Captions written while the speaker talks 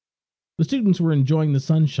The students were enjoying the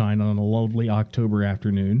sunshine on a lovely October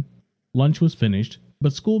afternoon. Lunch was finished,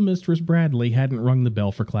 but schoolmistress Bradley hadn't rung the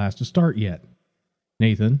bell for class to start yet.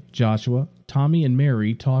 Nathan, Joshua, Tommy, and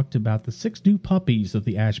Mary talked about the 6 new puppies that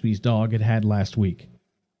the Ashby's dog had had last week.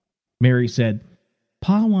 Mary said,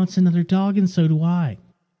 "Pa wants another dog, and so do I."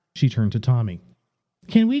 She turned to Tommy.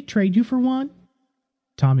 "Can we trade you for one?"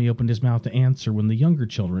 Tommy opened his mouth to answer when the younger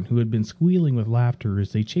children, who had been squealing with laughter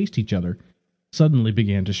as they chased each other, suddenly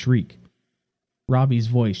began to shriek. Robbie's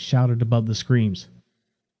voice shouted above the screams,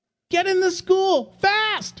 "Get in the school!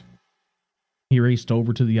 Fast!" He raced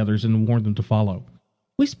over to the others and warned them to follow.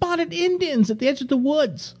 "We spotted Indians at the edge of the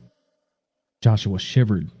woods." Joshua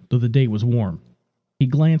shivered, though the day was warm. He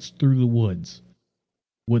glanced through the woods.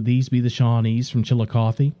 Would these be the Shawnees from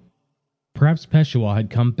Chillicothe? Perhaps Peshawar had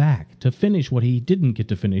come back to finish what he didn't get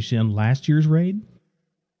to finish in last year's raid?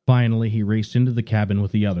 Finally, he raced into the cabin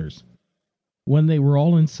with the others. When they were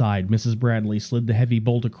all inside, Mrs. Bradley slid the heavy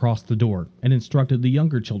bolt across the door and instructed the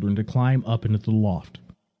younger children to climb up into the loft.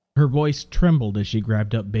 Her voice trembled as she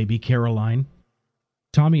grabbed up baby Caroline.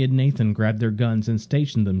 Tommy and Nathan grabbed their guns and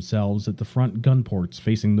stationed themselves at the front gun ports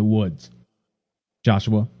facing the woods.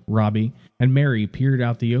 Joshua, Robbie, and Mary peered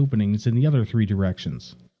out the openings in the other 3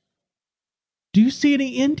 directions. "Do you see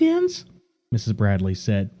any Indians?" Mrs. Bradley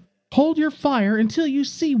said. "Hold your fire until you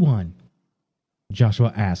see one."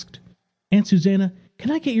 Joshua asked, "Aunt Susanna,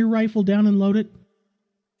 can I get your rifle down and load it?"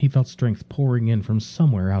 He felt strength pouring in from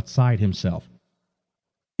somewhere outside himself.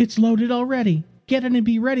 "It's loaded already. Get it and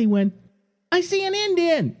be ready when—" "I see an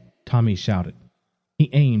Indian!" Tommy shouted. He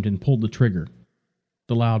aimed and pulled the trigger.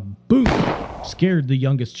 The loud boom scared the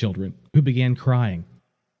youngest children, who began crying.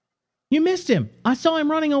 "You missed him! I saw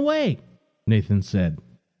him running away!" Nathan said.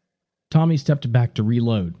 Tommy stepped back to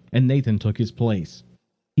reload, and Nathan took his place.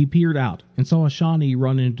 He peered out and saw a Shawnee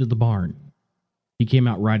run into the barn. He came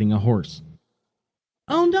out riding a horse.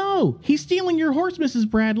 "Oh no! He's stealing your horse, Mrs.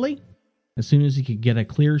 Bradley!" As soon as he could get a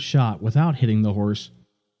clear shot without hitting the horse,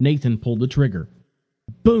 Nathan pulled the trigger.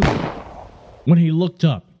 Boom! When he looked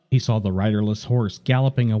up, he saw the riderless horse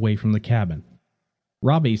galloping away from the cabin.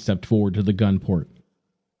 Robbie stepped forward to the gun port.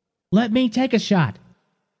 "Let me take a shot."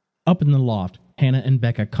 Up in the loft, Hannah and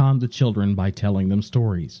Becca calmed the children by telling them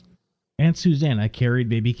stories. Aunt Susanna carried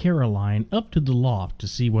baby Caroline up to the loft to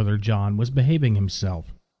see whether John was behaving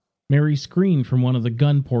himself. Mary screamed from one of the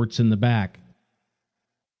gun ports in the back.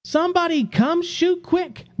 "Somebody come shoot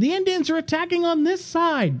quick! The Indians are attacking on this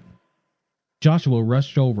side!" Joshua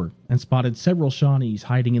rushed over and spotted several Shawnees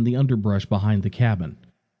hiding in the underbrush behind the cabin.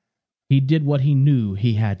 He did what he knew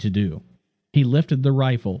he had to do. He lifted the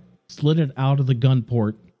rifle, slid it out of the gun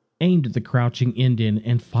port, aimed at the crouching Indian,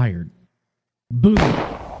 and fired. Boom!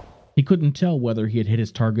 He couldn't tell whether he had hit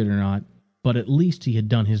his target or not, but at least he had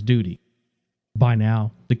done his duty. By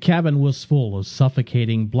now, the cabin was full of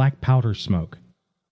suffocating black powder smoke.